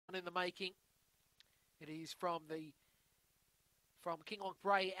in the making. It is from Kinloch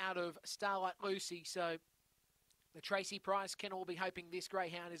Bray out of Starlight Lucy. So the Tracy Price can all be hoping this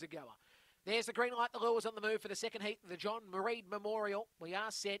greyhound is a goer. There's the green light. The lures on the move for the second heat. The John Reid Memorial. We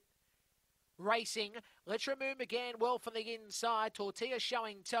are set. Racing. Letromoon began well from the inside. Tortilla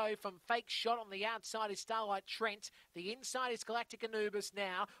showing toe from Fake Shot. On the outside is Starlight Trent. The inside is Galactic Anubis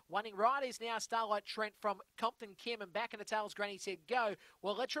now. Running right is now Starlight Trent from Compton Kim, and back in the tails, Granny said go.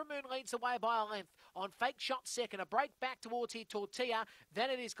 Well, Letromoon leads the way by a length. On Fake Shot second, a break back towards here, Tortilla.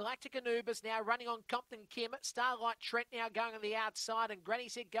 Then it is Galactic Anubis now running on Compton Kim. Starlight Trent now going on the outside, and Granny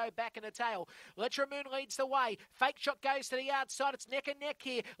said go back in the tail. Letromoon leads the way. Fake Shot goes to the outside. It's neck and neck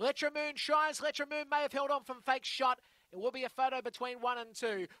here. Letromoon tries. Letromoon may have held on from Fake Shot. It will be a photo between 1 and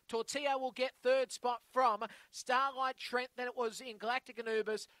 2. Tortilla will get third spot from Starlight Trent. Then it was in Galactic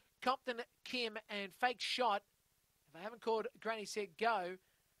Anubis, Compton Kim, and Fake Shot. If I haven't called Granny said go,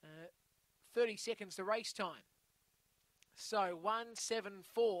 30 seconds to race time. So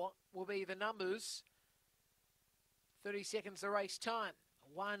 174 will be the numbers. 30 seconds to race time.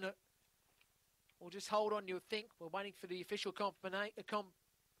 One. We'll just hold on, you'll think. We're waiting for the official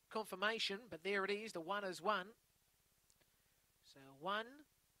confirmation, but there it is. The 1 is 1. So 1.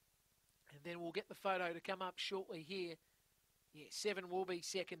 And then we'll get the photo to come up shortly here. Yeah, 7 will be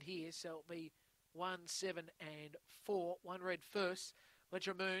second here. So it'll be 1, 7, and 4. 1 red first.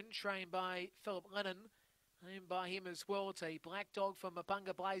 Letromoon, trained by Philip Lennon. Owned by him as well. It's a black dog from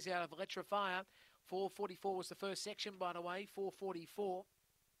Mapunga Blaze out of Electrifier. 4:44 was the first section, by the way. 4:44.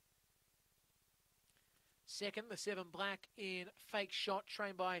 Second, the 7 black in Fake Shot,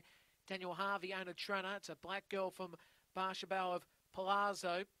 trained by Daniel Harvey, owner Trunner. It's a black girl from Barshabao of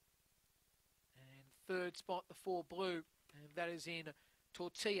Palazzo. And third spot, the 4 blue. And that is in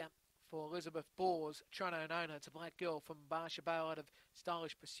Tortilla for Elizabeth Bors, Trunner and owner. It's a black girl from Barshabao out of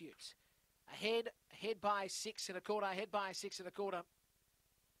Stylish Pursuits. Ahead by 6 1/4, ahead by 6 1/4.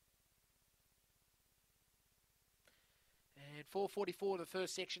 And 4:44 the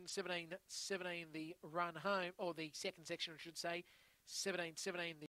first section, 17 the run home, or the second section I should say, 17 the